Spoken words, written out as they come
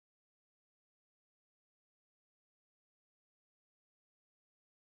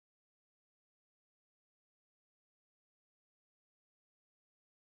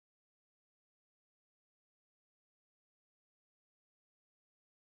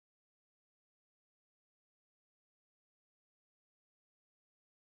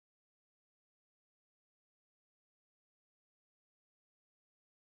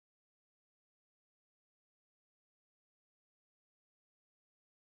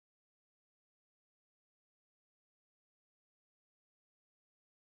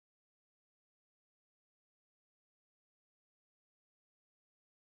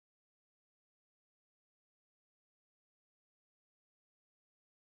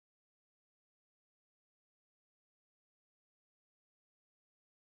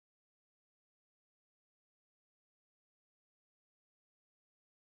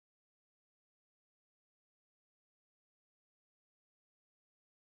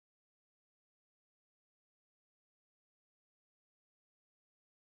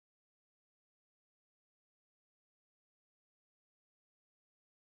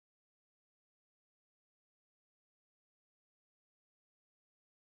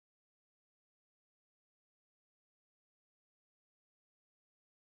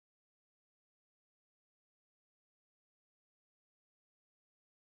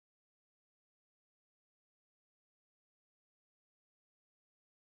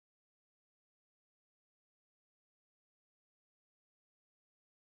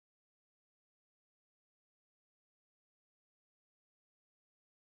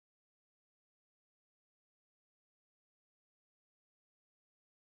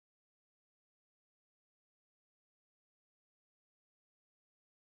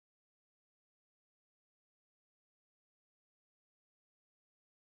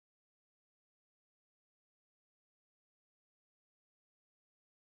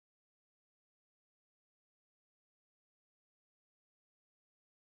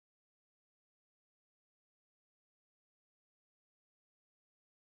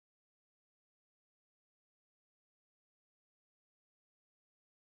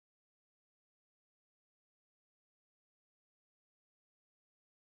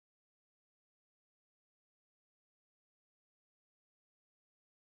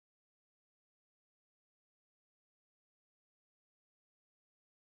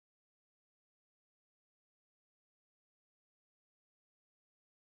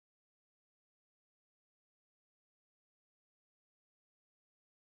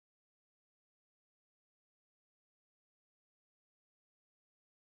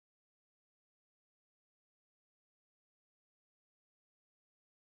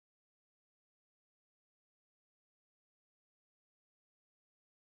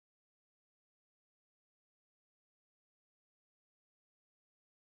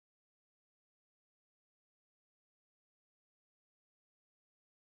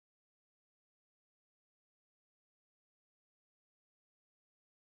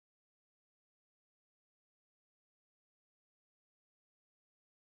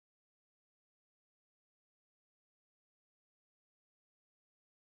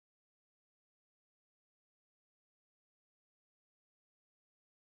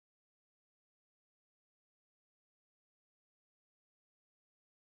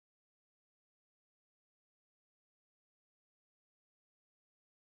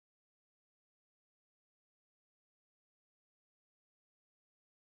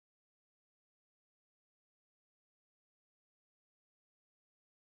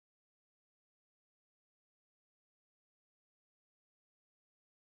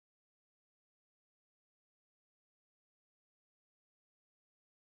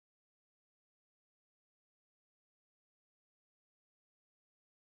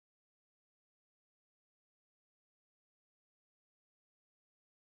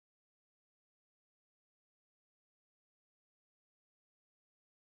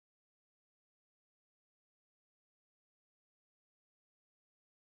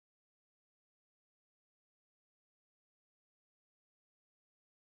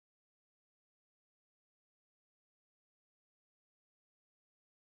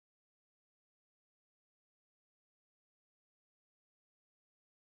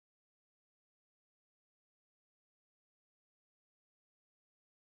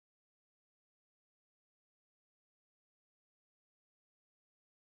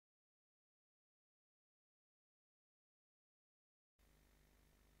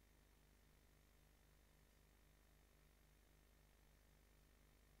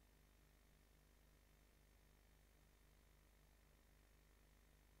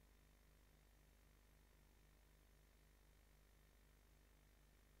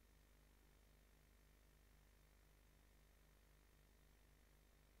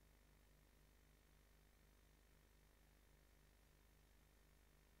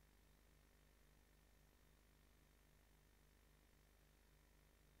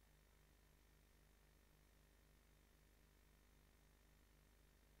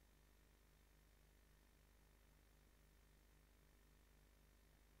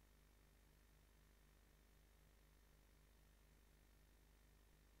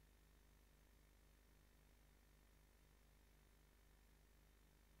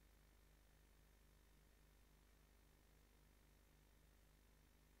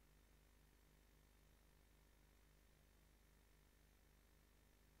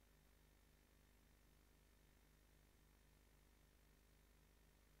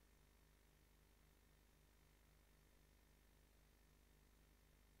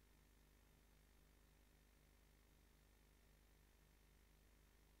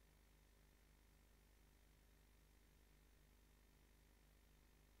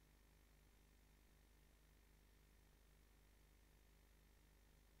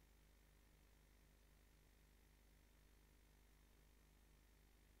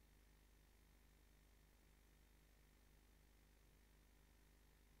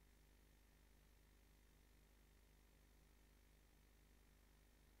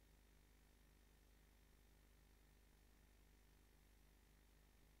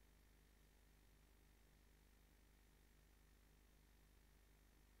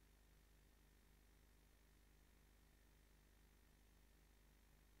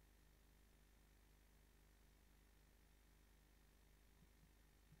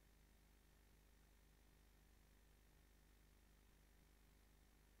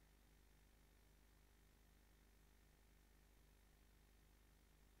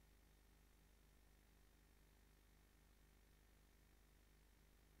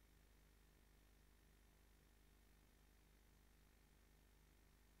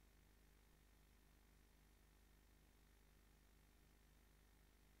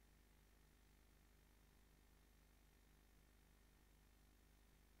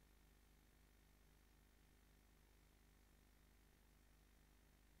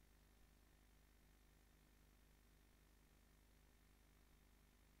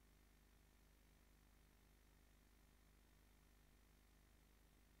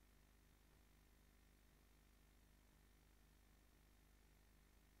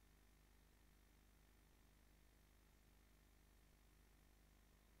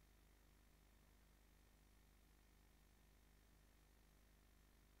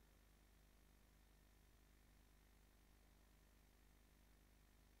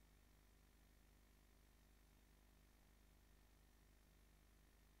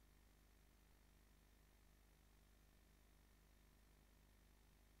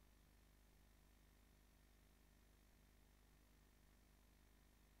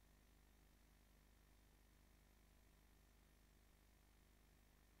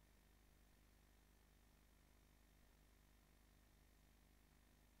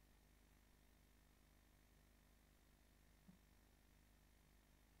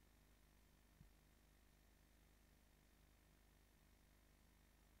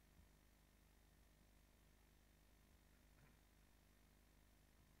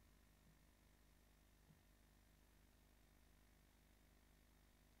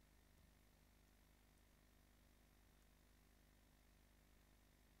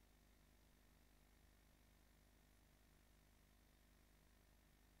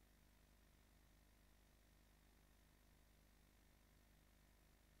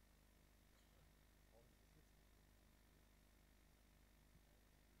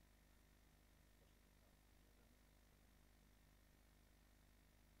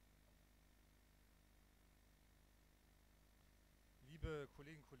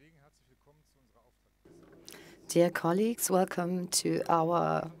Dear colleagues, welcome to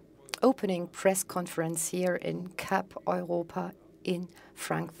our opening press conference here in CAP Europa in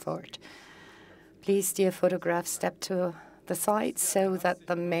Frankfurt. Please, dear photographs, step to the side so that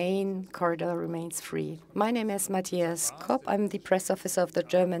the main corridor remains free. My name is Matthias Kopp. I'm the press officer of the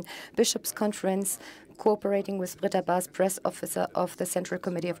German Bishops' Conference, cooperating with Britta Baas, press officer of the Central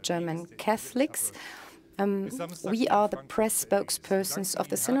Committee of German Catholics. We are the press spokespersons of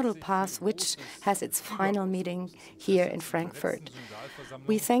the Synodal Path, which has its final meeting here in Frankfurt.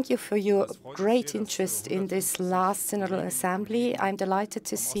 We thank you for your great interest in this last Synodal Assembly. I'm delighted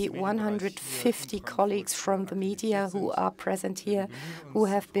to see 150 colleagues from the media who are present here, who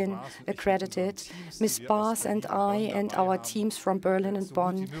have been accredited. Ms. Baas and I and our teams from Berlin and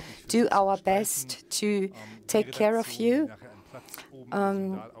Bonn do our best to take care of you.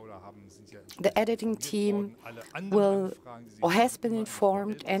 The editing team has been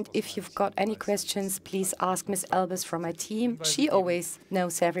informed, and if you've got any questions, please ask Ms. Elbers from my team. She always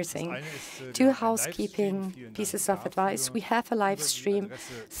knows everything. Two housekeeping pieces of advice. We have a live stream.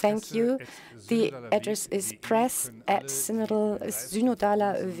 Thank you. The address is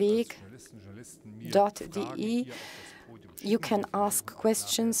press@synodalaweg.de. You can ask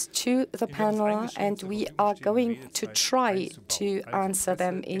questions to the panel, and we are going to try to answer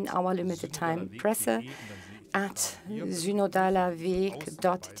them in our limited time.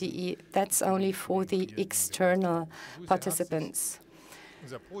 Presse@synodalaweg.de. That's only for the external participants.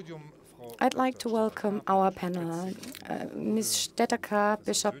 I'd like to welcome our panel, Ms. Stetter-Karp,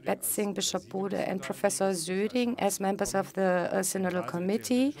 Bishop Betzing, Bishop Bode, and Professor Söding as members of the Synodal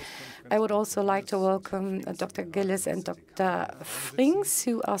Committee. I would also like to welcome Dr. Gillis and Dr. Frings,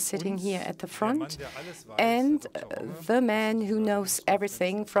 who are sitting here at the front, and the man who knows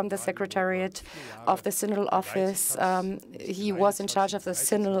everything from the Secretariat of the Synodal Office. He was in charge of the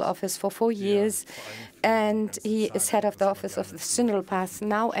Synodal Office for 4 years, and he is head of the Office of the Synodal Path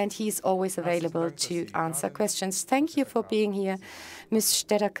now, and he's always available to answer questions. Thank you for being here. Ms.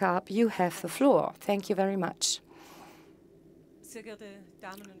 Stetter-Karp, you have the floor. Thank you very much.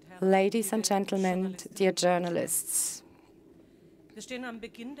 Ladies and gentlemen, dear journalists,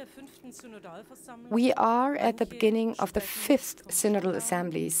 we are at the beginning of the Fifth Synodal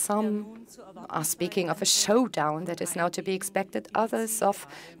Assembly. Some are speaking of a showdown that is now to be expected, others of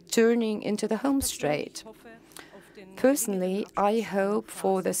turning into the home straight. Personally, I hope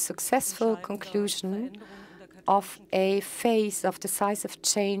for the successful conclusion of a phase of decisive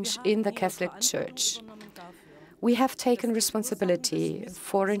change in the Catholic Church. We have taken responsibility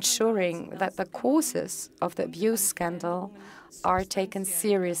for ensuring that the causes of the abuse scandal are taken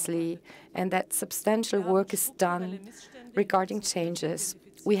seriously and that substantial work is done regarding changes.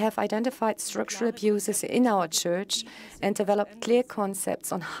 We have identified structural abuses in our church and developed clear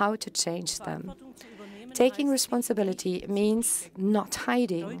concepts on how to change them. Taking responsibility means not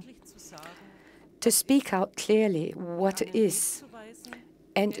hiding, to speak out clearly what it is,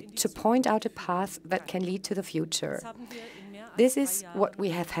 and to point out a path that can lead to the future. This is what we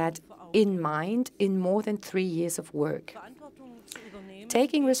have had in mind in more than 3 years of work.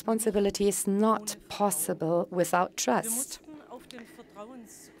 Taking responsibility is not possible without trust.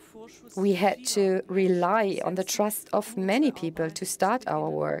 We had to rely on the trust of many people to start our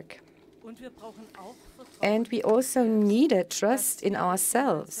work. And we also needed trust in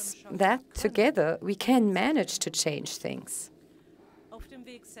ourselves, that together we can manage to change things.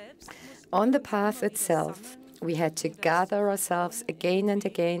 On the path itself, we had to gather ourselves again and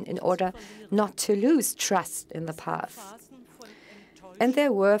again in order not to lose trust in the path. And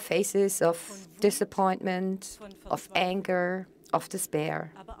there were phases of disappointment, of anger, of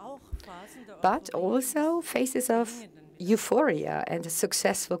despair, but also phases of euphoria and a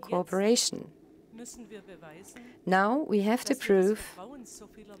successful cooperation. Now we have to prove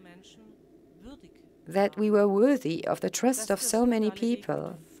that we were worthy of the trust of so many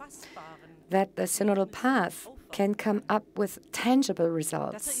people, that the synodal path can come up with tangible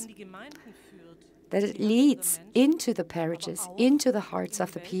results, that it leads into the parishes, into the hearts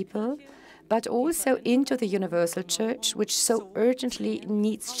of the people, but also into the universal church, which so urgently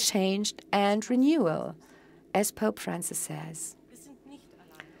needs change and renewal, as Pope Francis says.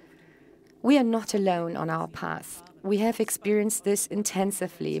 We are not alone on our path. We have experienced this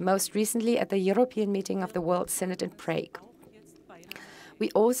intensively, most recently at the European meeting of the World Synod in Prague. We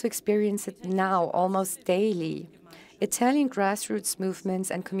also experience it now almost daily. Italian grassroots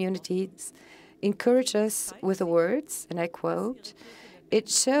movements and communities encourage us with the words, and I quote, "It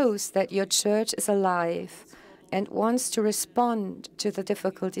shows that your church is alive and wants to respond to the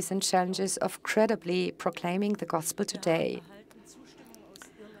difficulties and challenges of credibly proclaiming the gospel today."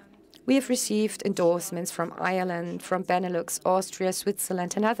 We have received endorsements from Ireland, from Benelux, Austria,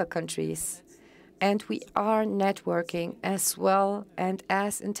 Switzerland, and other countries. And we are networking as well and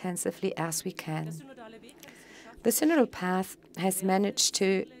as intensively as we can. The Synodal Path has managed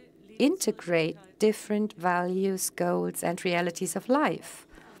to integrate different values, goals, and realities of life.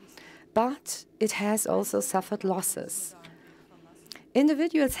 But it has also suffered losses.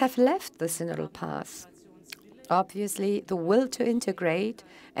 Individuals have left the Synodal Path. Obviously, the will to integrate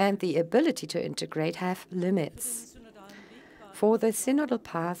and the ability to integrate have limits. For the Synodal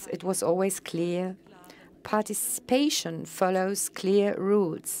Path, it was always clear participation follows clear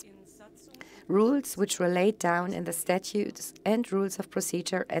rules, rules which were laid down in the statutes and rules of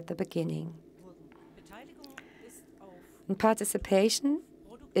procedure at the beginning. And participation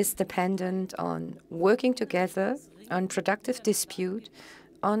is dependent on working together, on productive dispute,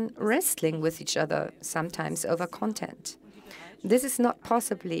 on wrestling with each other, sometimes over content. This is not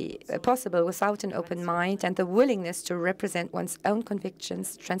possible without an open mind and the willingness to represent one's own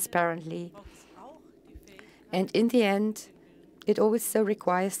convictions transparently. And in the end, it also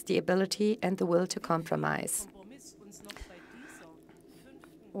requires the ability and the will to compromise.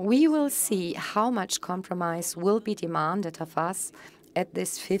 We will see how much compromise will be demanded of us at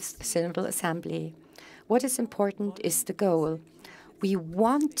this Fifth Synodal Assembly. What is important is the goal. We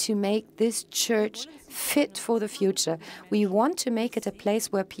want to make this church fit for the future. We want to make it a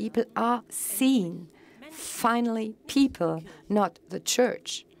place where people are seen. Finally, people, not the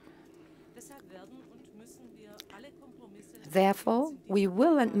church. Therefore, we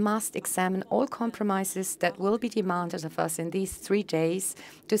will and must examine all compromises that will be demanded of us in these 3 days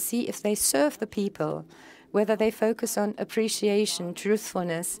to see if they serve the people, whether they focus on appreciation,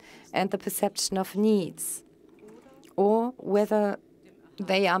 truthfulness, and the perception of needs, or whether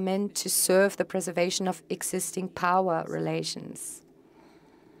they are meant to serve the preservation of existing power relations.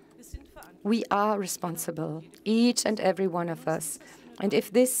 We are responsible, each and every one of us. And if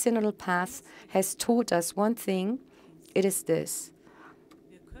this Synodal Path has taught us one thing, it is this: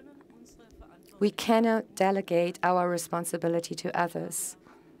 we cannot delegate our responsibility to others.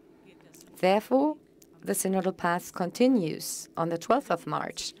 Therefore, the Synodal Path continues on the 12th of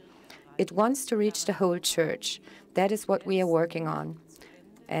March. It wants to reach the whole church. That is what we are working on.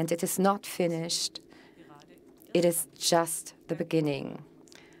 And it is not finished. It is just the beginning.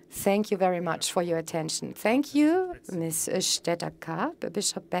 Thank you very much for your attention. Thank you, Ms. Stetter-Karp.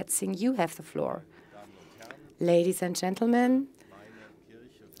 Bishop Betzing, you have the floor. Ladies and gentlemen,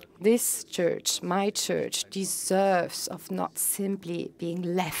 this church, my church, deserves of not simply being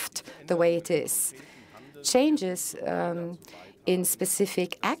left the way it is. Changes in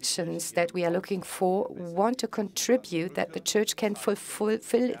specific actions that we are looking for want to contribute that the church can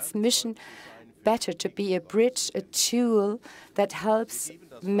fulfill its mission better, to be a bridge, a tool that helps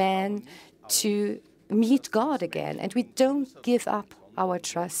man to meet God again. And we don't give up our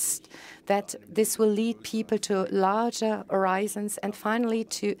trust that this will lead people to larger horizons and finally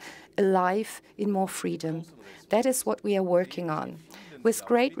to a life in more freedom. That is what we are working on. With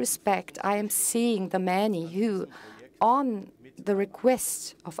great respect, I am seeing the many who, on the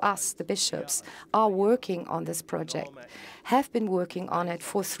request of us, the bishops, are working on this project, have been working on it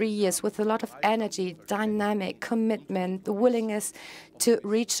for 3 years with a lot of energy, dynamic commitment, the willingness to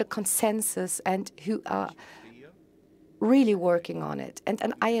reach a consensus, and who are really working on it.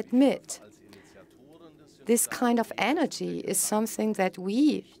 And I admit, this kind of energy is something that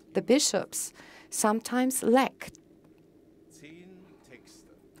we, the bishops, sometimes lack.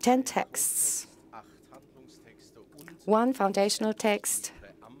 10 texts, 1 foundational text,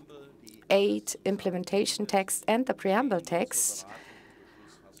 8 implementation texts, and the preamble text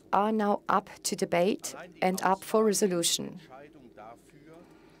are now up to debate and up for resolution.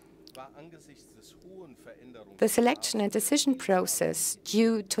 The selection and decision process,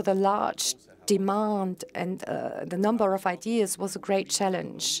 due to the large demand and the number of ideas, was a great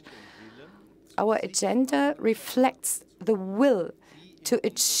challenge. Our agenda reflects the will to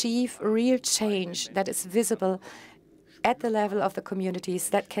achieve real change that is visible at the level of the communities,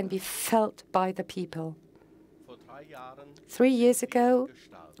 that can be felt by the people. 3 years ago,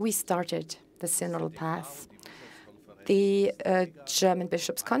 we started the Synodal Path. The German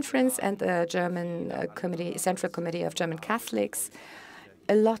Bishops' Conference and the German Central Committee of German Catholics,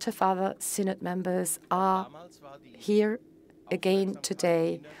 a lot of other synod members are here again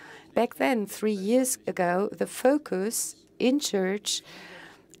today. Back then, 3 years ago, the focus in church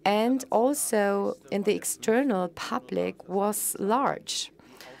and also in the external public was large.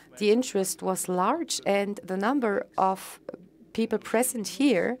 The interest was large, and the number of people present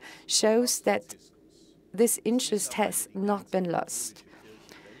here shows that this interest has not been lost.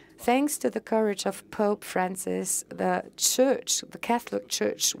 Thanks to the courage of Pope Francis, the Church, the Catholic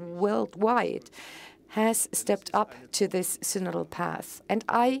Church worldwide, has stepped up to this synodal path. And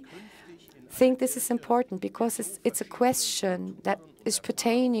I think this is important because it's a question that is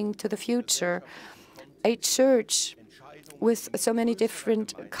pertaining to the future. A church with so many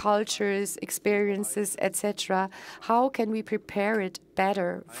different cultures, experiences, etc., how can we prepare it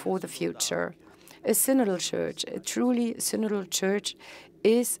better for the future? A synodal church, a truly synodal church,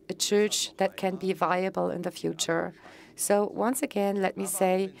 is a church that can be viable in the future. So once again, let me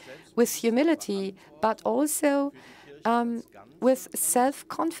say, with humility, but also with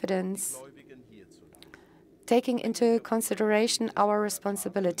self-confidence, taking into consideration our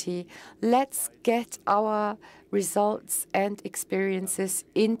responsibility, let's get our results and experiences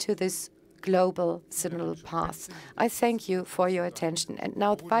into this global synodal path. I thank you for your attention. And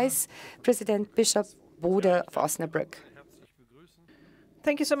now the Vice President Bishop Bode of Osnabrück.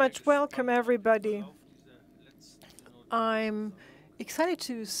 Thank you so much. Welcome, everybody. I'm excited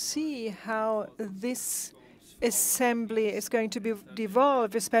to see how this assembly is going to be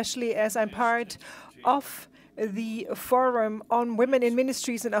devolved, especially as I'm part of the Forum on Women in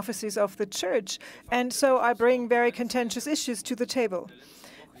Ministries and Offices of the Church. And so I bring very contentious issues to the table.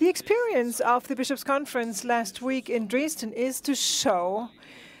 The experience of the Bishops' Conference last week in Dresden is to show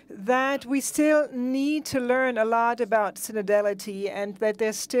that we still need to learn a lot about synodality and that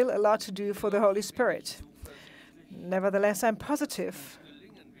there's still a lot to do for the Holy Spirit. Nevertheless, I'm positive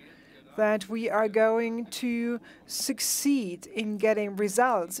that we are going to succeed in getting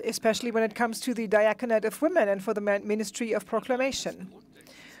results, especially when it comes to the diaconate of women and for the ministry of proclamation.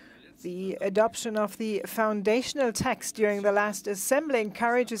 The adoption of the foundational text during the last assembly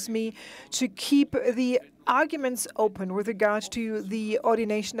encourages me to keep the arguments open with regard to the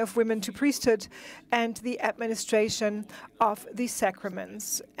ordination of women to priesthood and the administration of the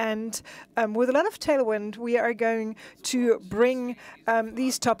sacraments. And with a lot of tailwind, we are going to bring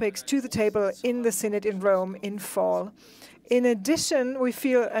these topics to the table in the Synod in Rome in fall. In addition, we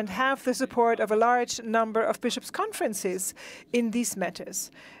feel and have the support of a large number of bishops' conferences in these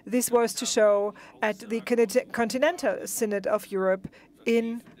matters. This was to show at the Continental Synod of Europe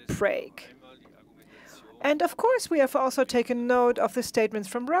in Prague. And of course, we have also taken note of the statements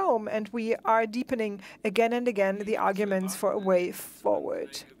from Rome, and we are deepening again and again the arguments for a way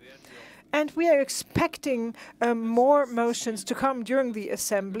forward. And we are expecting more motions to come during the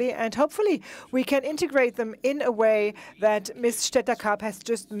assembly, and hopefully we can integrate them in a way that Ms. Stetter-Karp has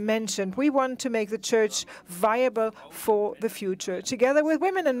just mentioned. We want to make the church viable for the future, together with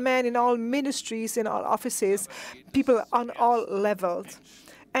women and men in all ministries, in all offices, people on all levels.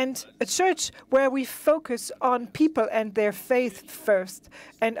 And a church where we focus on people and their faith first,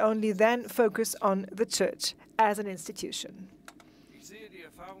 and only then focus on the church as an institution.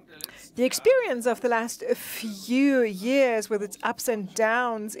 The experience of the last few years with its ups and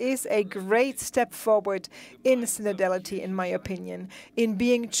downs is a great step forward in synodality, in my opinion, in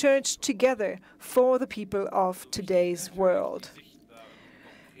being church together for the people of today's world.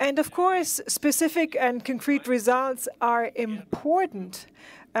 And of course, specific and concrete results are important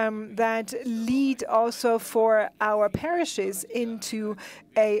that lead also for our parishes into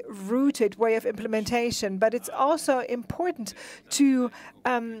a rooted way of implementation. But it's also important to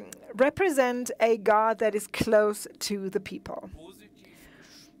represent a God that is close to the people.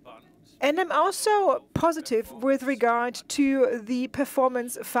 And I'm also positive with regard to the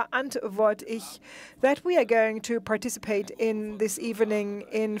performance Verantwort ich that we are going to participate in this evening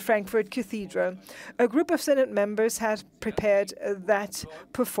in Frankfurt Cathedral. A group of Synod members has prepared that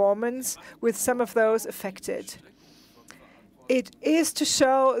performance with some of those affected. It is to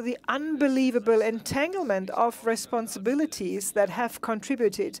show the unbelievable entanglement of responsibilities that have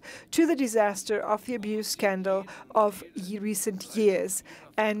contributed to the disaster of the abuse scandal of recent years.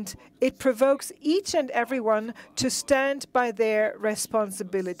 And it provokes each and everyone to stand by their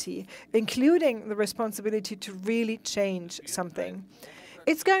responsibility, including the responsibility to really change something.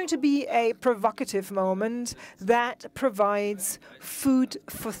 It's going to be a provocative moment that provides food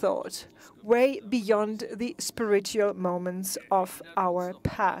for thought, way beyond the spiritual moments of our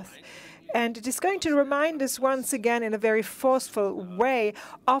path. And it is going to remind us once again in a very forceful way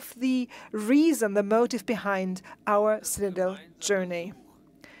of the reason, the motive behind our synodal journey.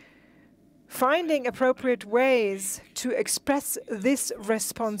 Finding appropriate ways to express this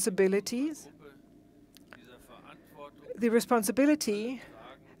responsibility, the responsibility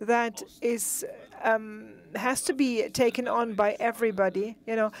that is has to be taken on by everybody,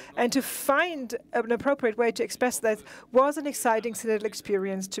 and to find an appropriate way to express that was an exciting synodal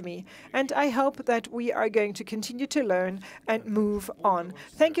experience to me. And I hope that we are going to continue to learn and move on.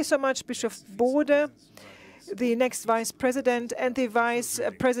 Thank you so much, Bishop Bode. The next Vice President and the Vice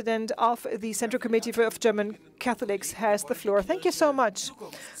President of the Central Committee of German Catholics has the floor. Thank you so much,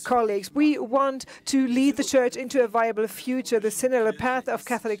 colleagues. We want to lead the Church into a viable future. The synodal path of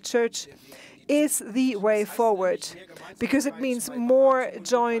Catholic Church is the way forward, because it means more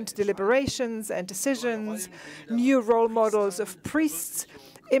joint deliberations and decisions, new role models of priests,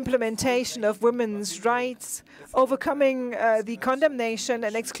 implementation of women's rights, overcoming the condemnation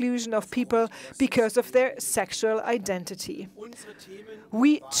and exclusion of people because of their sexual identity.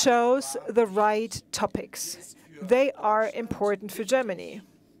 We chose the right topics. They are important for Germany.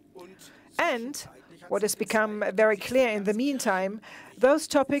 And what has become very clear in the meantime, those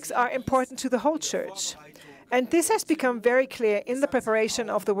topics are important to the whole Church. And this has become very clear in the preparation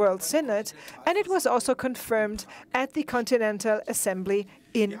of the World Synod, and it was also confirmed at the Continental Assembly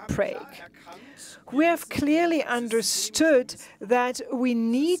in Prague. We have clearly understood that we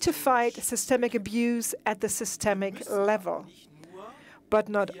need to fight systemic abuse at the systemic level. But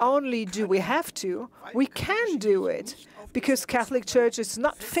not only do we have to, we can do it, because Catholic Church is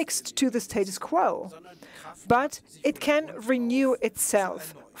not fixed to the status quo, but it can renew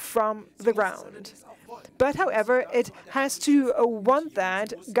itself from the ground. But, however, it has to want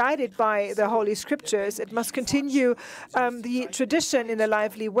that, guided by the Holy Scriptures. It must continue the tradition in a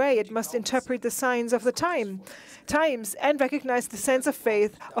lively way. It must interpret the signs of the times and recognize the sense of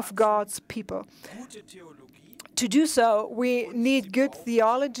faith of God's people. To do so, we need good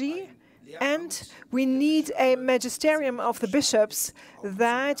theology, and we need a magisterium of the bishops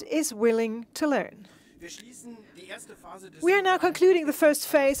that is willing to learn. We are now concluding the first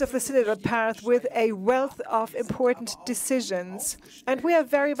phase of the synodal path with a wealth of important decisions, and we are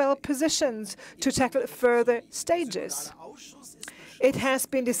very well positioned to tackle further stages. It has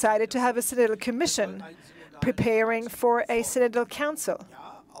been decided to have a synodal commission preparing for a synodal council.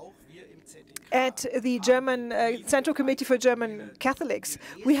 At the German Central Committee for German Catholics,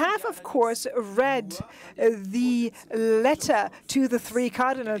 we have, of course, read the letter to the three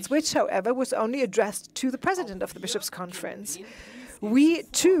cardinals, which, however, was only addressed to the president of the Bishops' Conference. We,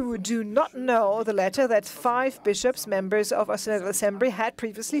 too, do not know the letter that 5 bishops, members of our Synodal Assembly, had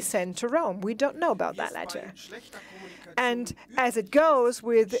previously sent to Rome. We don't know about that letter. And as it goes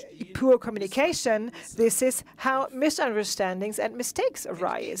with poor communication, this is how misunderstandings and mistakes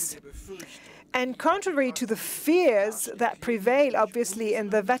arise. And contrary to the fears that prevail, obviously, in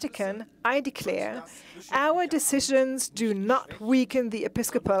the Vatican, I declare, our decisions do not weaken the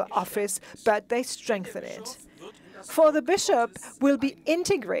episcopal office, but they strengthen it. For the bishop will be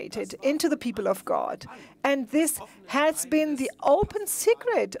integrated into the people of God. And this has been the open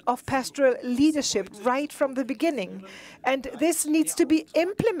secret of pastoral leadership right from the beginning. And this needs to be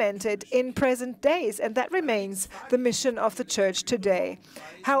implemented in present days, and that remains the mission of the Church today.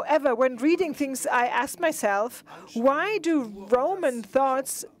 However, when reading things, I ask myself, why do Roman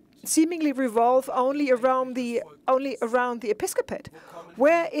thoughts seemingly revolve only around the episcopate?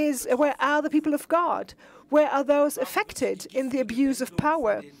 Where are the people of God? Where are those affected in the abuse of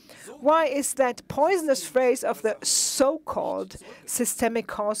power? Why is that poisonous phrase of the so-called systemic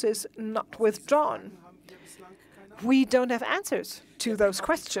causes not withdrawn? We don't have answers to those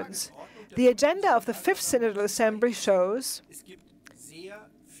questions. The agenda of the Fifth Synodal Assembly shows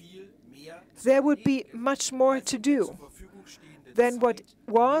there would be much more to do than what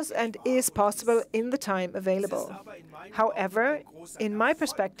was and is possible in the time available. However, in my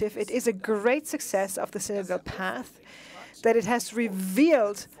perspective, it is a great success of the synodal path that it has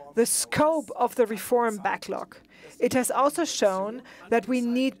revealed the scope of the reform backlog. It has also shown that we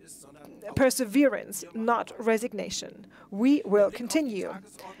need perseverance, not resignation. We will continue.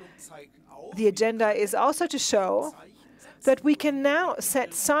 The agenda is also to show that we can now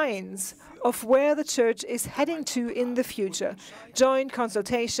set signs of where the Church is heading to in the future. Joint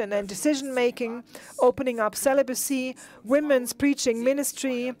consultation and decision-making, opening up celibacy, women's preaching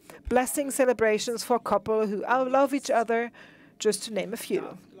ministry, blessing celebrations for couples who love each other, just to name a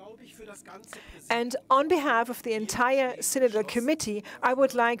few. And on behalf of the entire Synodal Committee, I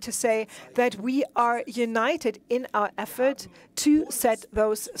would like to say that we are united in our effort to set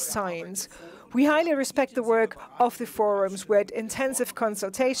those signs. We highly respect the work of the forums with intensive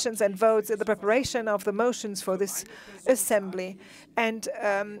consultations and votes in the preparation of the motions for this assembly. And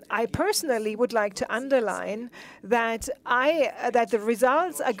I personally would like to underline that the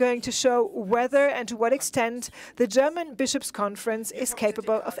results are going to show whether and to what extent the German Bishops' Conference is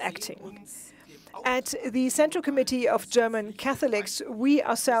capable of acting. At the Central Committee of German Catholics, we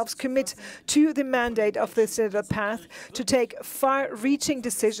ourselves commit to the mandate of the synodal path to take far-reaching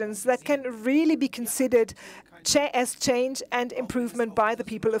decisions that can really be considered as change and improvement by the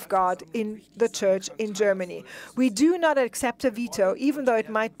people of God in the Church in Germany. We do not accept a veto, even though it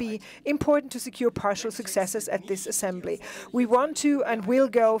might be important to secure partial successes at this assembly. We want to and will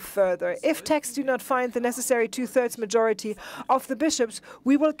go further. If texts do not find the necessary two-thirds majority of the bishops,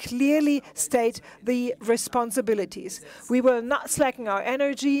 we will clearly state the responsibilities. We will not slacken our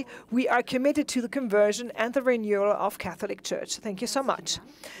energy. We are committed to the conversion and the renewal of Catholic Church. Thank you so much.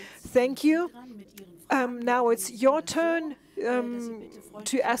 Thank you. Now it's your turn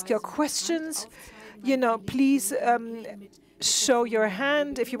to ask your questions. Please show your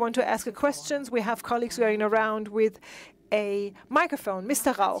hand if you want to ask a question. We have colleagues going around with a microphone.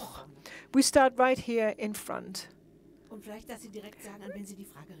 Mr. Rauch, we start right here in front.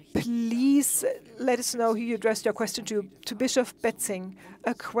 Please let us know who you addressed your question to Bishop Betzing.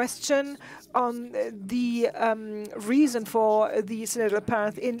 A question on the reason for the synodal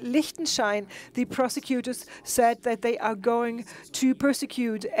path. In Liechtenstein, the prosecutors said that they are going to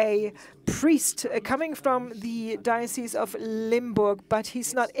persecute a priest coming from the Diocese of Limburg, but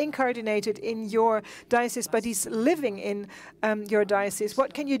he's not incarnated in your diocese, but he's living in your diocese.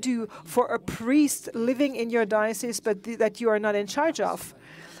 What can you do for a priest living in your diocese, but that you are not in charge of,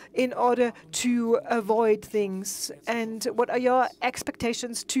 in order to avoid things? And what are your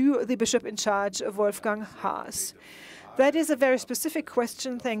expectations to the bishop in charge, Wolfgang Haas? That is a very specific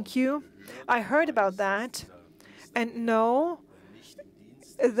question, thank you. I heard about that and know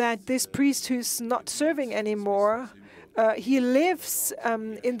that this priest who's not serving anymore, he lives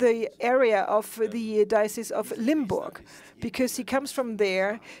in the area of the Diocese of Limburg. Because he comes from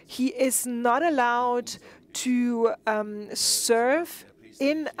there, he is not allowed to serve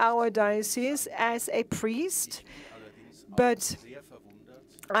in our diocese as a priest. But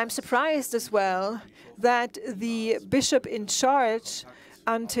I'm surprised as well that the bishop in charge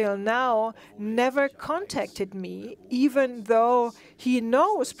until now never contacted me, even though he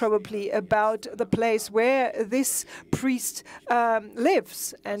knows probably about the place where this priest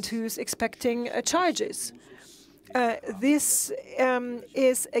lives and who's expecting charges. This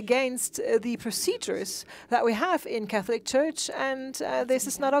is against the procedures that we have in Catholic Church, and this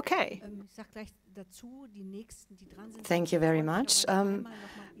is not okay. Thank you very much.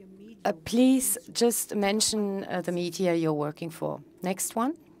 Please just mention the media you're working for. Next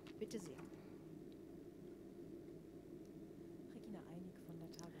one.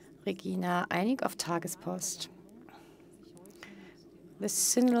 Regina Einig of Tagespost. The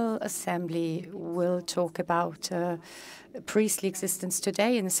Synodal Assembly will talk about priestly existence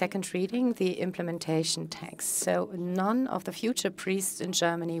today in the second reading, the implementation text. So none of the future priests in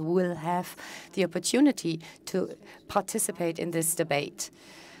Germany will have the opportunity to participate in this debate.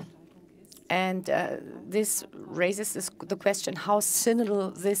 And this raises the question how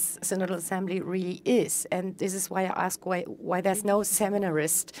synodal this Synodal Assembly really is. And this is why I ask why there's no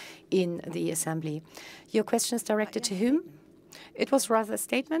seminarist in the Assembly. Your question is directed to whom? It was rather a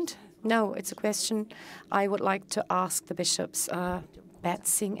statement? No, it's a question I would like to ask the bishops.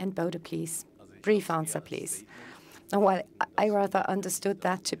 Betzing and Bode, please. Brief answer, please. Well, I rather understood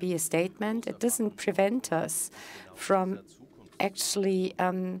that to be a statement. It doesn't prevent us from actually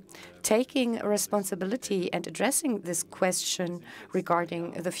taking responsibility and addressing this question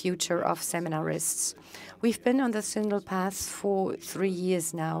regarding the future of seminarists. We've been on the synodal path for 3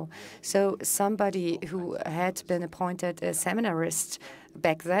 years now, so somebody who had been appointed a seminarist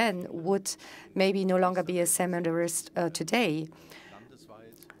back then would maybe no longer be a seminarist today.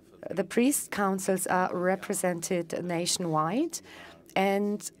 The priest councils are represented nationwide,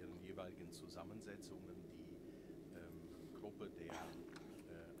 and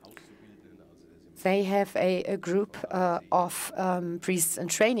they have a group of priests in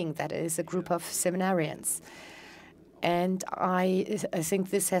training, that is, a group of seminarians. And I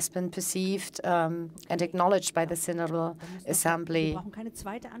think this has been perceived and acknowledged by the Synodal Assembly.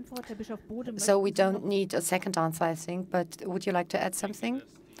 So we don't need a second answer, I think, but would you like to add something?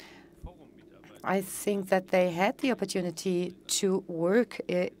 I think that they had the opportunity to work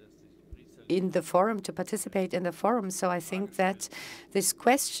in the forum, to participate in the forum. So I think that this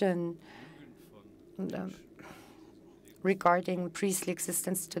question regarding priestly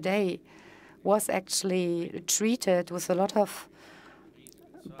existence today was actually treated with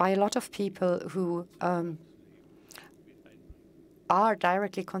by a lot of people who are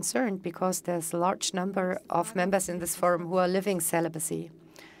directly concerned, because there's a large number of members in this forum who are living celibacy.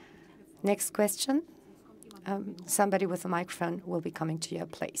 Next question. Somebody with a microphone will be coming to your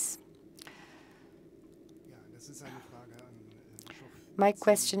place. My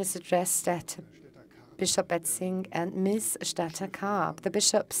question is addressed at Bishop Betzing and Ms. Statter-Karp. The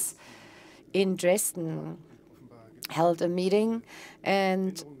bishops in Dresden held a meeting,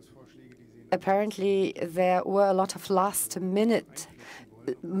 and apparently there were a lot of last-minute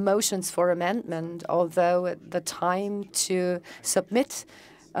motions for amendment, although the time to submit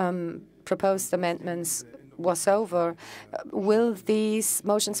proposed amendments was over. Will these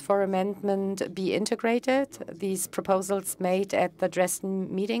motions for amendment be integrated, these proposals made at the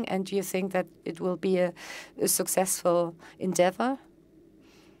Dresden meeting, and do you think that it will be a successful endeavor?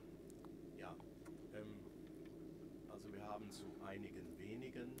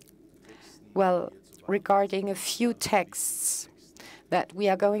 Well, regarding a few texts that we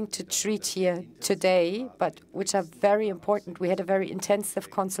are going to treat here today, but which are very important, we had a very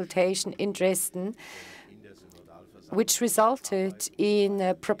intensive consultation in Dresden, which resulted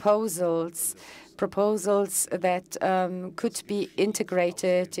in proposals that could be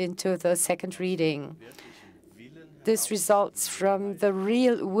integrated into the second reading. This results from the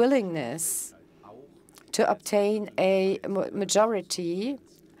real willingness to obtain a majority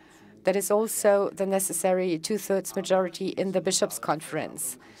that is also the necessary two-thirds majority in the Bishops'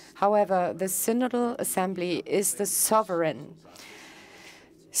 Conference. However, the Synodal Assembly is the sovereign.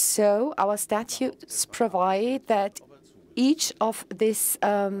 So our statutes provide that each of these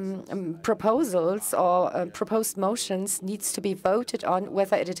proposals or proposed motions needs to be voted on,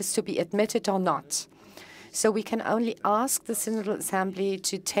 whether it is to be admitted or not. So we can only ask the Synodal Assembly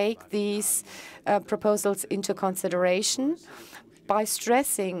to take these proposals into consideration by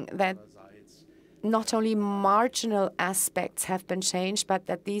stressing that not only marginal aspects have been changed, but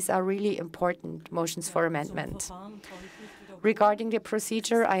that these are really important motions for amendment. Regarding the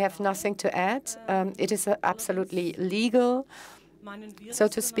procedure, I have nothing to add. It is absolutely legal, so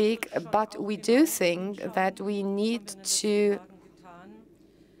to speak, but we do think that we need to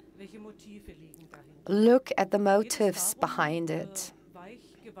look at the motives behind it.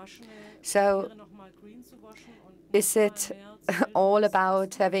 So is it all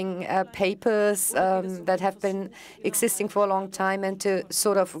about having papers that have been existing for a long time and to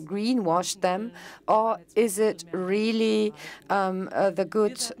sort of greenwash them? Or is it really the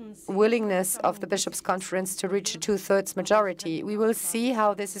good willingness of the Bishops' Conference to reach a two-thirds majority? We will see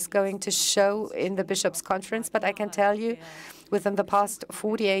how this is going to show in the Bishops' Conference, but I can tell you within the past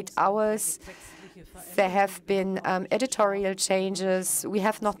 48 hours, there have been editorial changes. We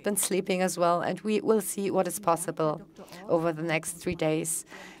have not been sleeping as well, and we will see what is possible over the next 3 days.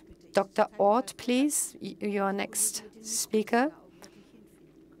 Dr. Ort, please, your next speaker.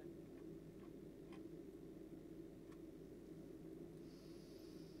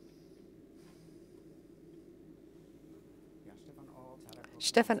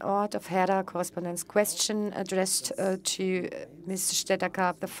 Stefan Ort of Herder Correspondence. Question addressed to Ms.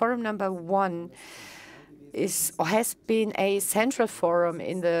 Statter-Karp. The forum number 1 is or has been a central forum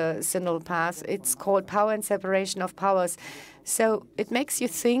in the Synodal path. It's called Power and Separation of Powers. So it makes you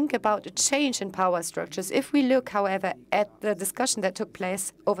think about a change in power structures. If we look, however, at the discussion that took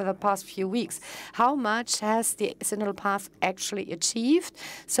place over the past few weeks, how much has the Synodal path actually achieved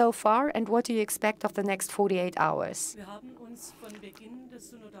so far, and what do you expect of the next 48 hours?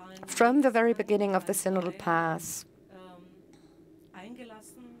 From the very beginning of the Synodal path,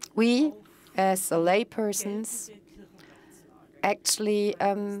 we, as laypersons, actually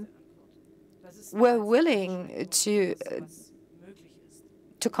were willing to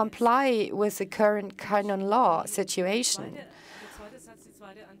comply with the current canon law situation.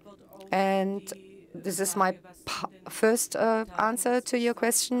 And this is my first answer to your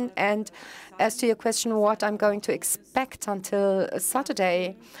question. And as to your question, what I'm going to expect until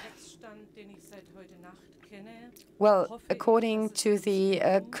Saturday, well, according to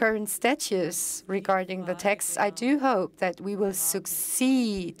the current status regarding the text, I do hope that we will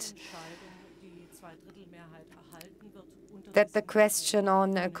succeed, that the question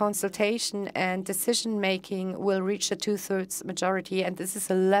on consultation and decision-making will reach a two-thirds majority, and this is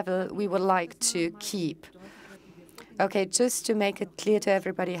a level we would like to keep. Okay, just to make it clear to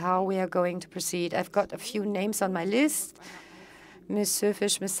everybody how we are going to proceed, I've got a few names on my list. Ms.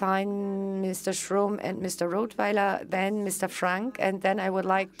 Söfisch, Ms. Hein, Mr. Schrom, and Mr. Rothweiler, then Mr. Frank, and then I would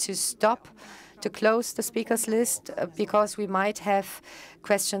like to stop to close the speakers list because we might have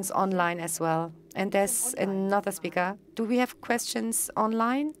questions online as well. And there's another speaker. Do we have questions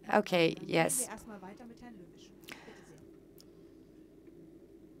online? Okay, yes.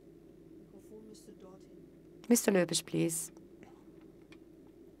 Mr. Löbisch, please.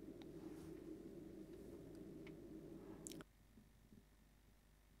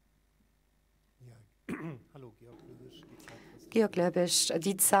 Georg Löbisch,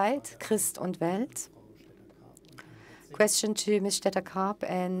 Die Zeit, Christ und Welt. Question to Ms. Stetter-Karp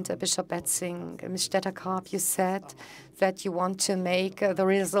and Bishop Betzing. Ms. Stetter-Karp, you said that you want to make the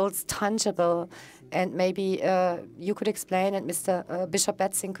results tangible, and maybe you could explain, and Bishop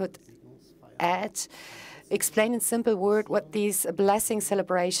Betzing could add, explain in simple word what these blessing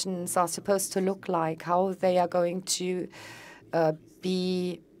celebrations are supposed to look like, how they are going to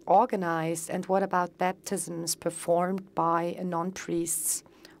be organized, and what about baptisms performed by non-priests?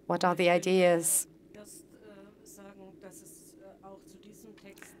 What are the ideas?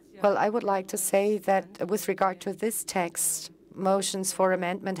 Well, I would like to say that with regard to this text, motions for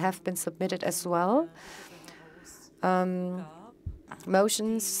amendment have been submitted as well.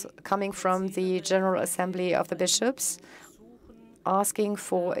 Motions coming from the General Assembly of the Bishops asking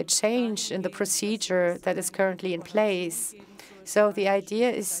for a change in the procedure that is currently in place. So the idea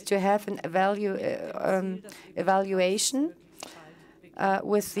is to have an evaluation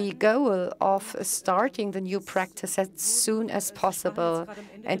with the goal of starting the new practice as soon as possible.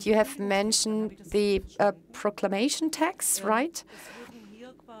 And you have mentioned the proclamation text, right?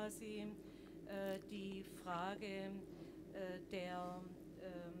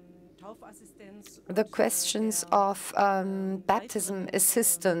 The questions of baptism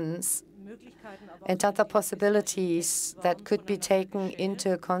assistance and other possibilities that could be taken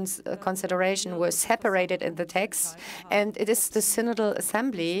into consideration were separated in the text, and it is the Synodal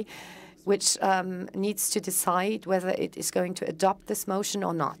Assembly which needs to decide whether it is going to adopt this motion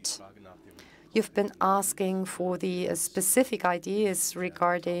or not. You've been asking for the specific ideas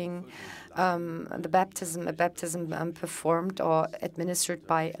regarding the baptism, a baptism performed or administered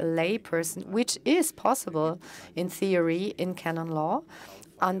by a lay person, which is possible in theory in canon law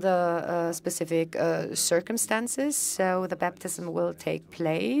under specific circumstances. So the baptism will take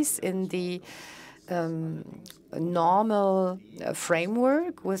place in the normal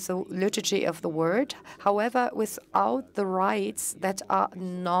framework with the liturgy of the word, however, without the rites that are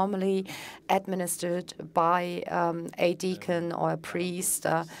normally administered by a deacon or a priest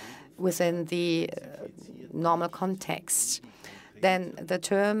within the normal context. Then the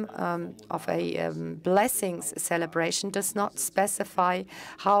term of a blessings celebration does not specify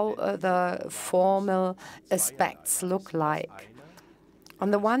how the formal aspects look like.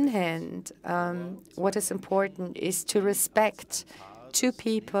 On the one hand, what is important is to respect two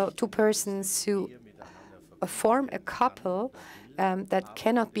persons who form a couple that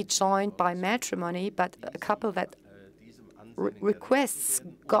cannot be joined by matrimony, but a couple that requests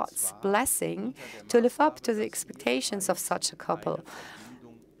God's blessing to live up to the expectations of such a couple.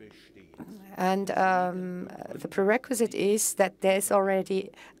 And the prerequisite is that there is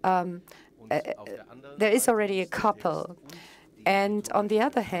already a couple. And on the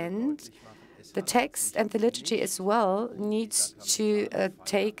other hand, the text and the liturgy as well needs to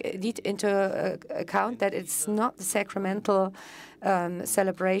take into account that it's not the sacramental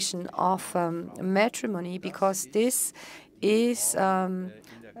celebration of matrimony, because this is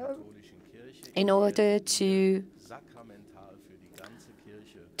in order to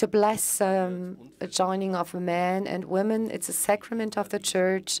bless a joining of a man and women. It's a sacrament of the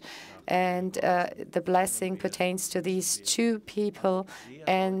church, and the blessing pertains to these two people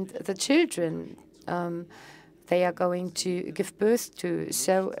and the children they are going to give birth to.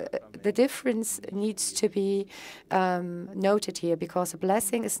 So the difference needs to be noted here, because a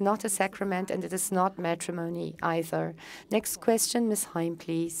blessing is not a sacrament and it is not matrimony either. Next question, Ms. Heim,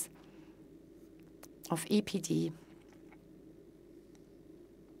 please, of EPD.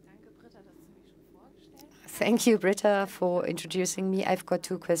 Thank you, Britta, for introducing me. I've got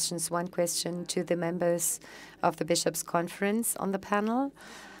two questions. One question to the members of the Bishops' Conference on the panel.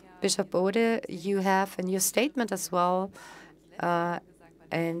 Bishop Bode, you have in your statement as well,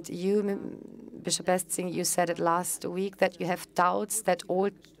 and you, Bishop Betzing, you said it last week, that you have doubts that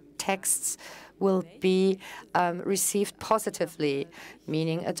all texts will be received positively,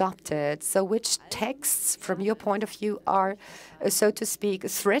 meaning adopted. So which texts, from your point of view, are, so to speak,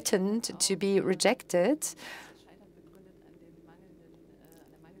 threatened to be rejected,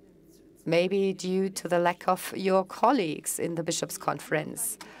 maybe due to the lack of your colleagues in the Bishops'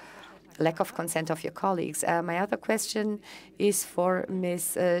 Conference? lack of consent of your colleagues. My other question is for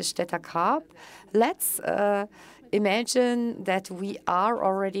Ms. Stetter-Karp. Let's imagine that we are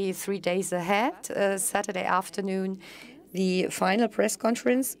already 3 days ahead, Saturday afternoon, the final press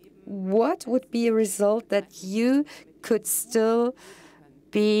conference. What would be a result that you could still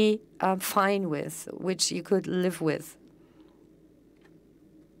be fine with, which you could live with?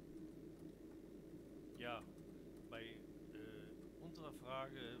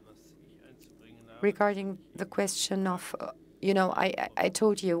 Regarding the question of, I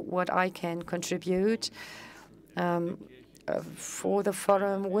told you what I can contribute for the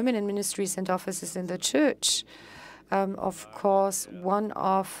forum, Women in Ministries and Offices in the Church. Of course, one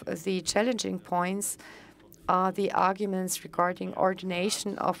of the challenging points are the arguments regarding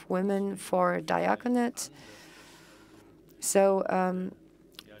ordination of women for diaconate. So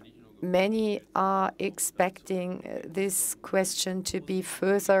many are expecting this question to be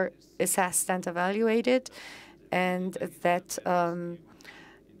further assessed and evaluated, and that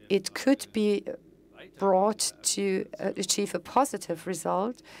it could be brought to achieve a positive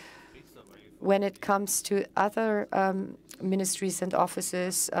result. When it comes to other ministries and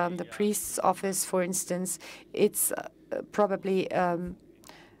offices, the priest's office, for instance, it's probably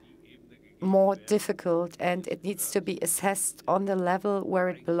more difficult, and it needs to be assessed on the level where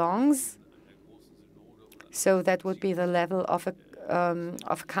it belongs. So that would be the level of a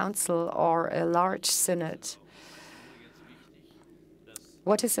council or a large synod.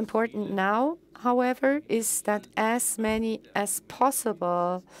 What is important now, however, is that as many as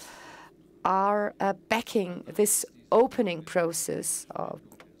possible are backing this opening process.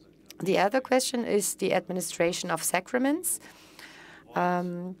 The other question is the administration of sacraments.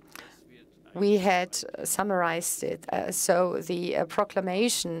 We had summarized it. So the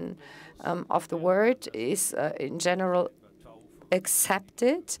proclamation of the word is in general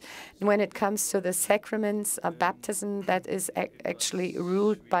accepted. When it comes to the sacraments, baptism, that is actually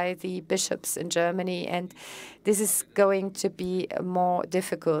ruled by the bishops in Germany, and this is going to be more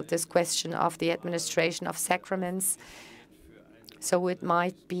difficult, this question of the administration of sacraments. So it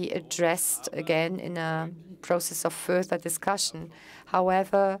might be addressed again in a process of further discussion.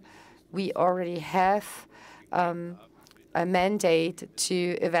 However, we already have a mandate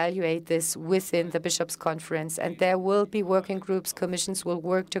to evaluate this within the Bishops' Conference, and there will be working groups, commissions will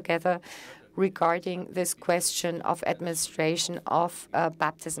work together regarding this question of administration of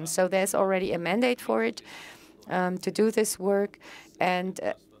baptism. So there's already a mandate for it to do this work, and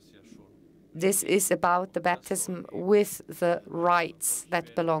this is about the baptism with the rights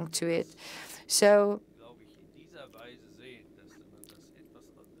that belong to it. So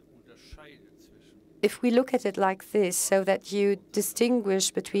if we look at it like this, so that you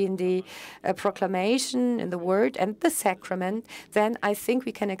distinguish between the proclamation in the word and the sacrament, then I think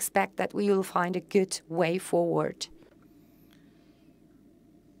we can expect that we will find a good way forward.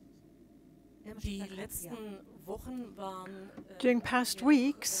 During past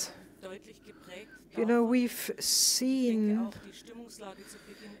weeks, we've seen,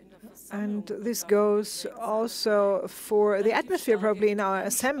 and this goes also for the atmosphere probably in our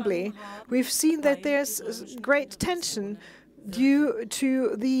assembly, we've seen that there's great tension due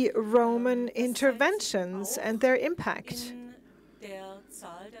to the Roman interventions and their impact.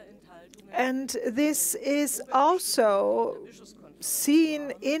 And this is also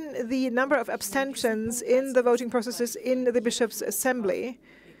seen in the number of abstentions in the voting processes in the Bishops' Assembly.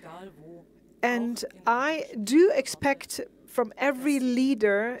 And I do expect from every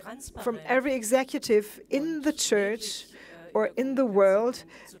leader, from every executive in the church or in the world,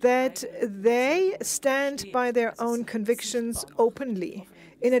 that they stand by their own convictions openly,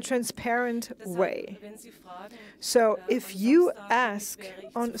 in a transparent way. So if you ask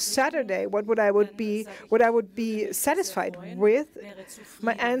on Saturday what I would be satisfied with,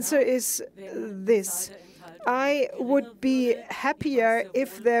 my answer is this. I would be happier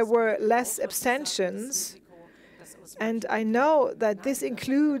if there were less abstentions. And I know that this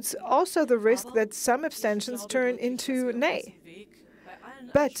includes also the risk that some abstentions turn into nay.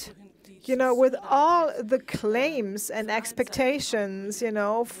 But, with all the claims and expectations,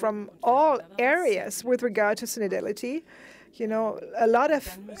 from all areas with regard to synodality, a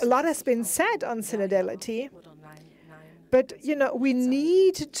lot has been said on synodality. But, we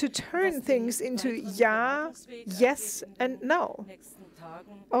need to turn things into ja, yes, and no,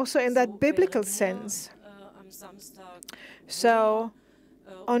 also in that biblical sense. So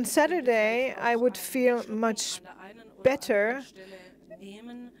on Saturday, I would feel much better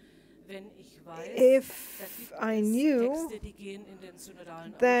if I knew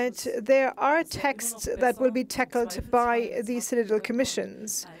that there are texts that will be tackled by the synodal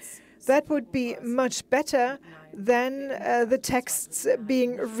commissions. That would be much better than the texts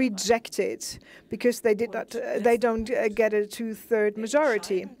being rejected because they don't get a 2/3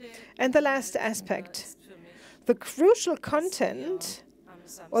 majority. And the last aspect, the crucial content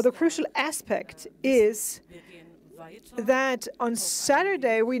or the crucial aspect is that on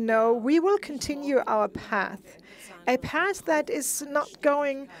Saturday we know we will continue our path, a path that is not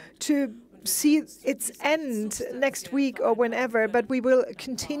going to see its end next week or whenever, but we will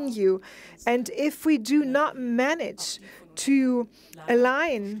continue. And if we do not manage to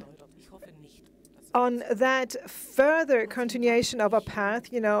align on that further continuation of our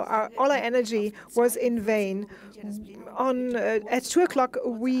path, all our energy was in vain. At 2 o'clock,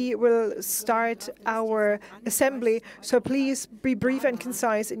 we will start our assembly, so please be brief and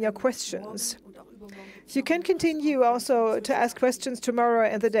concise in your questions. You can continue also to ask questions tomorrow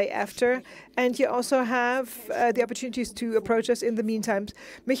and the day after, and you also have the opportunities to approach us in the meantime.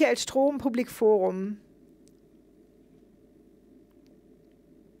 Michael Strom, Public Forum.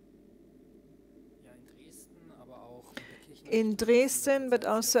 In Dresden, but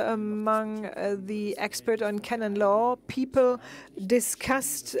also among the expert on canon law, people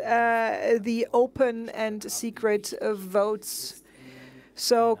discussed the open and secret votes.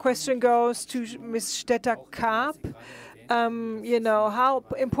 So question goes to Ms. Stetter-Karp. How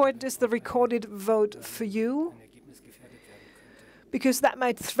important is the recorded vote for you? Because that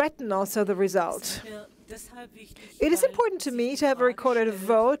might threaten also the result. It is important to me to have a recorded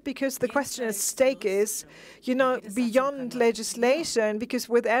vote because the question at stake is, beyond legislation, because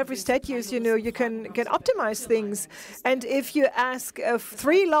with every statute, you can optimize things. And if you ask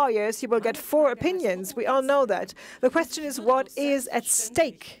 3 lawyers, you will get 4 opinions. We all know that. The question is, what is at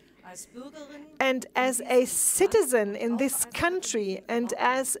stake? And as a citizen in this country and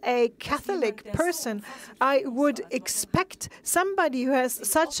as a Catholic person, I would expect somebody who has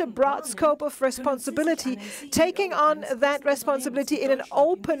such a broad scope of responsibility taking on that responsibility in an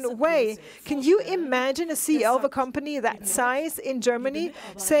open way. Can you imagine a CEO of a company that size in Germany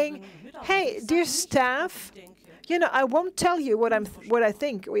saying, hey, dear staff, I won't tell you what I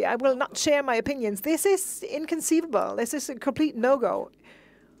think. I will not share my opinions. This is inconceivable. This is a complete no-go.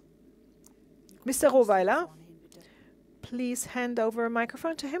 Mr. Rohweiler, please hand over a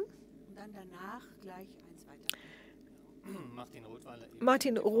microphone to him.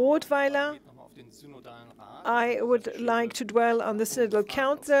 Martin Rothweiler, I would like to dwell on the Synodal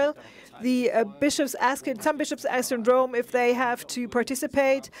Council. Some bishops asked in Rome if they have to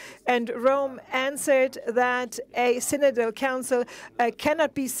participate, and Rome answered that a Synodal Council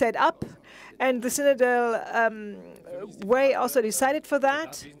cannot be set up, and the Synodal way also decided for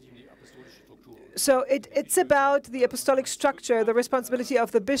that. So it's about the apostolic structure, the responsibility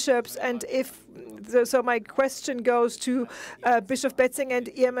of the bishops, and so my question goes to Bishop Betzing and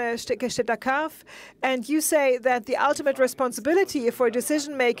Irma Stetter-Karp, and you say that the ultimate responsibility for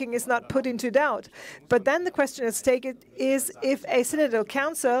decision-making is not put into doubt. But then the question at stake is if a synodal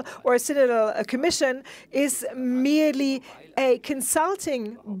council or a synodal commission is merely a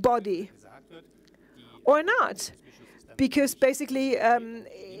consulting body or not. Because basically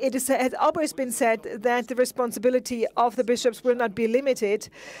it has always been said that the responsibility of the bishops will not be limited,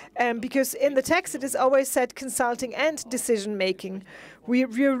 because in the text it is always said consulting and decision-making. We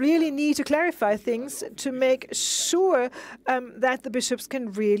really need to clarify things to make sure that the bishops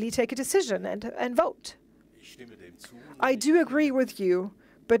can really take a decision and vote. I do agree with you,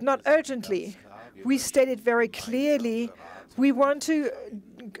 but not urgently. We stated very clearly we want to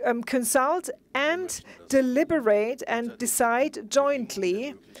consult and deliberate and decide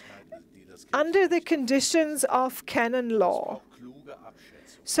jointly under the conditions of canon law.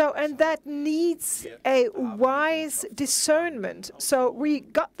 So, and that needs a wise discernment. So we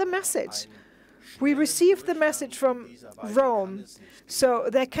got the message. We received the message from Rome. So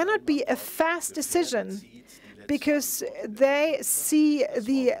there cannot be a fast decision because they see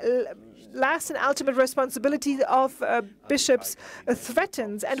the last and ultimate responsibility of bishops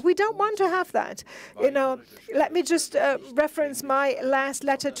threatened, and we don't want to have that. Let me just reference my last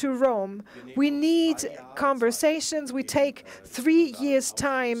letter to Rome. We need conversations. We take 3 years'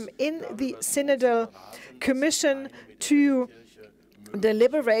 time in the Synodal Commission to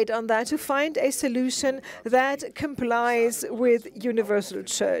deliberate on that, to find a solution that complies with universal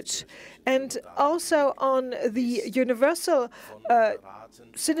church. And also on the universal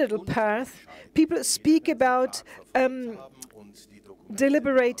synodal path, people speak about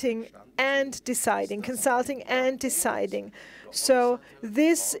deliberating and deciding, consulting and deciding. So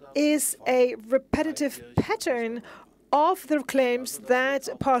this is a repetitive pattern of the claims that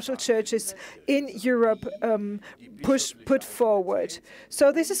partial churches in Europe put forward.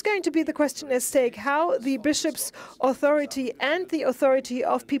 So this is going to be the question at stake, how the bishop's authority and the authority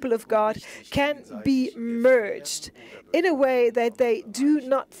of people of God can be merged in a way that they do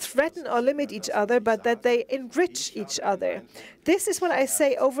not threaten or limit each other, but that they enrich each other. This is what I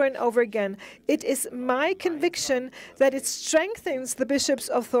say over and over again. It is my conviction that it strengthens the bishop's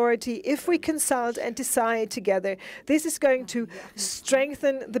authority if we consult and decide together. This is going to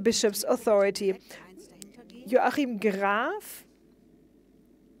strengthen the bishop's authority. Joachim Graf.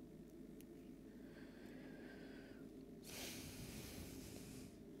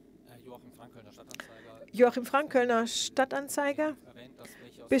 Joachim Frank, Kölner Stadtanzeiger.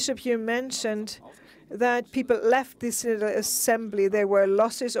 Bishop, you mentioned that people left the Synodal Assembly. There were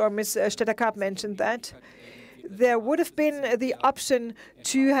losses, or Ms. Stetter-Karp mentioned that. There would have been the option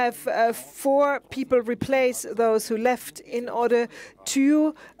to have 4 people replace those who left in order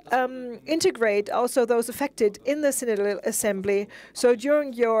to integrate also those affected in the Synodal Assembly. So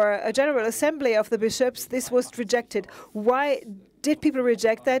during your General Assembly of the Bishops, this was rejected. Why did people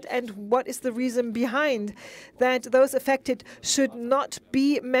reject that, and what is the reason behind that those affected should not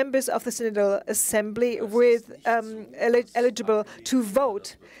be members of the Synodal Assembly with eligible to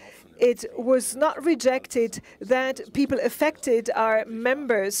vote? It was not rejected that people affected are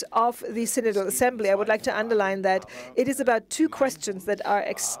members of the Synodal Assembly. I would like to underline that. It is about 2 questions that are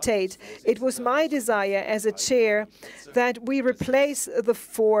at stake. It was my desire as a chair that we replace the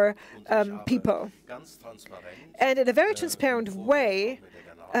 4 people. And in a very transparent way,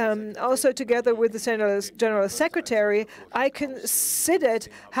 also together with the General Secretary, I considered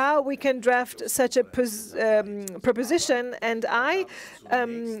how we can draft such a proposition, and I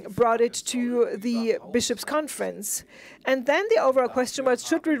brought it to the Bishops' Conference. And then the overall question was,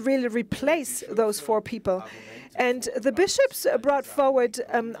 should we really replace those 4 people? And the bishops brought forward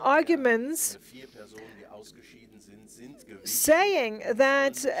arguments saying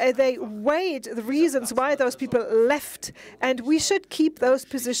that they weighed the reasons why those people left, and we should keep those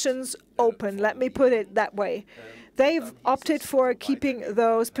positions open. Let me put it that way. They've opted for keeping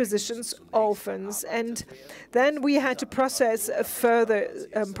those positions open. And then we had to process further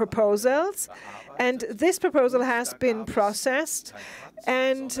proposals. And this proposal has been processed.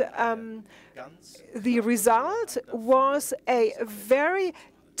 And the result was a very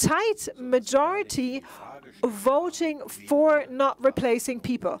tight majority voting for not replacing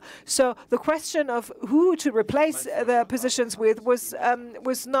people. So the question of who to replace the positions with was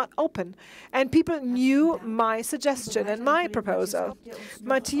not open. And people knew my suggestion and my proposal.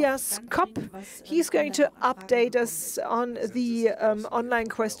 Matthias Kopp, he's going to update us on the online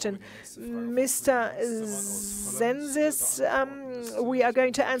question. Mr. Zensis, we are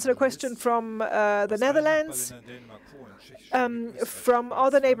going to answer a question from the Netherlands. From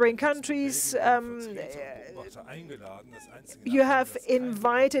other neighboring countries, you have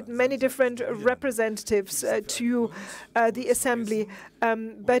invited many different representatives to the assembly,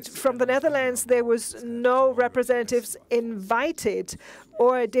 but from the Netherlands there was no representatives invited,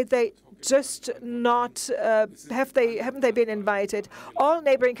 or did they just not haven't they been invited? All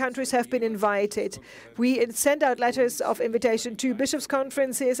neighboring countries have been invited. We send out letters of invitation to bishops'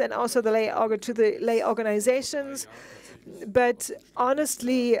 conferences and also the lay organizations. But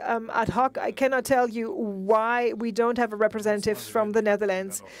honestly, ad hoc, I cannot tell you why we don't have a representative from the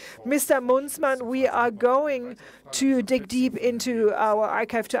Netherlands. Mr. Munzmann, we are going to dig deep into our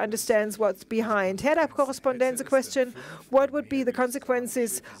archive to understand what's behind. Head of correspondence, a question: what would be the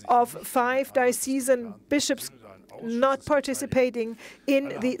consequences of 5 diocesan bishops not participating in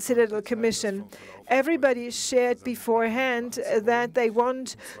the Synodal Commission? Everybody shared beforehand that they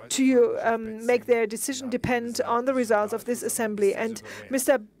want to make their decision depend on the results of this assembly. And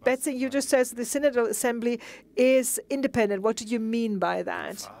Mr. Betzing, you just said the Synodal Assembly is independent. What do you mean by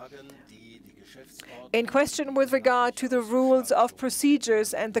that? In question with regard to the rules of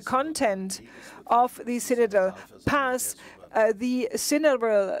procedures and the content of the Synodal Pass, the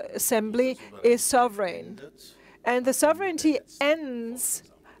Synodal Assembly is sovereign. And the sovereignty ends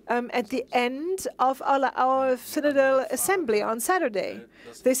at the end of our Synodal Assembly on Saturday.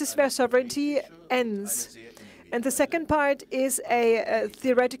 This is where sovereignty ends. And the second part is a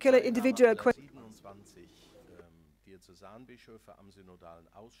theoretical individual question. Diözesanbischöfe am synodalen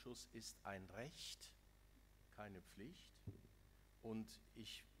Ausschuss ist ein Recht, keine Pflicht. Und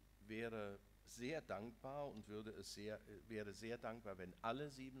ich wäre sehr dankbar und wäre sehr dankbar, wenn alle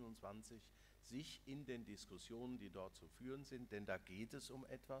 27 sich in den Diskussionen, die dort zu führen sind, denn da geht es um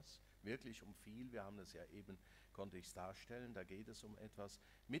etwas, wirklich um viel, wir haben es ja eben, konnte ich es darstellen, da geht es um etwas,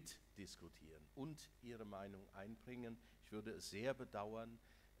 mitdiskutieren und ihre Meinung einbringen. Ich würde es sehr bedauern,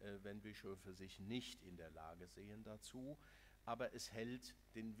 wenn Bischöfe sich nicht in der Lage sehen dazu, aber es hält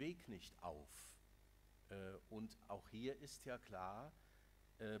den Weg nicht auf. Und auch hier ist ja klar,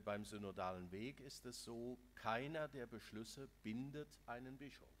 beim synodalen Weg ist es so, keiner der Beschlüsse bindet einen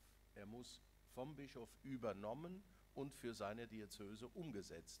Bischof. Er muss vom Bischof übernommen und für seine Diözese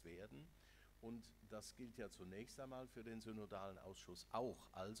umgesetzt werden. Und das gilt ja zunächst einmal für den Synodalen Ausschuss auch.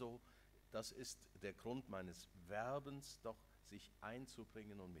 Also das ist der Grund meines Werbens, doch sich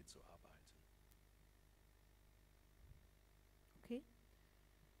einzubringen und mitzuarbeiten. Okay,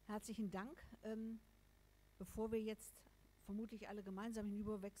 herzlichen Dank. Bevor wir jetzt vermutlich alle gemeinsam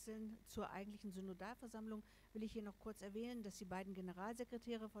hinüberwechseln zur eigentlichen Synodalversammlung, will ich hier noch kurz erwähnen, dass die beiden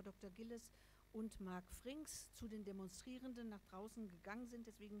Generalsekretäre, Frau Dr. Gilles und Marc Frings, zu den Demonstrierenden nach draußen gegangen sind.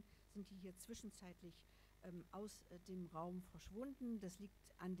 Deswegen sind die hier zwischenzeitlich aus dem Raum verschwunden. Das liegt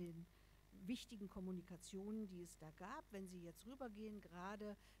an den wichtigen Kommunikationen, die es da gab. Wenn Sie jetzt rübergehen,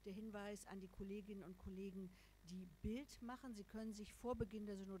 gerade der Hinweis an die Kolleginnen und Kollegen, die Bild machen. Sie können sich vor Beginn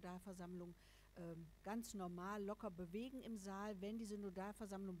der Synodalversammlung ganz normal, locker bewegen im Saal. Wenn die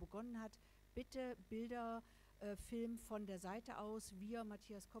Synodalversammlung begonnen hat, bitte Bilder filmen von der Seite aus. Wir,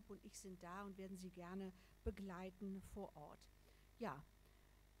 Matthias Kopp und ich, sind da und werden Sie gerne begleiten vor Ort. Ja,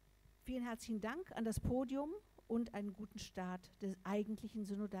 vielen herzlichen Dank an das Podium und einen guten Start der eigentlichen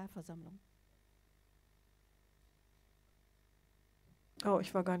Synodalversammlung. Oh,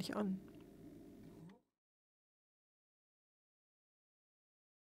 ich war gar nicht an.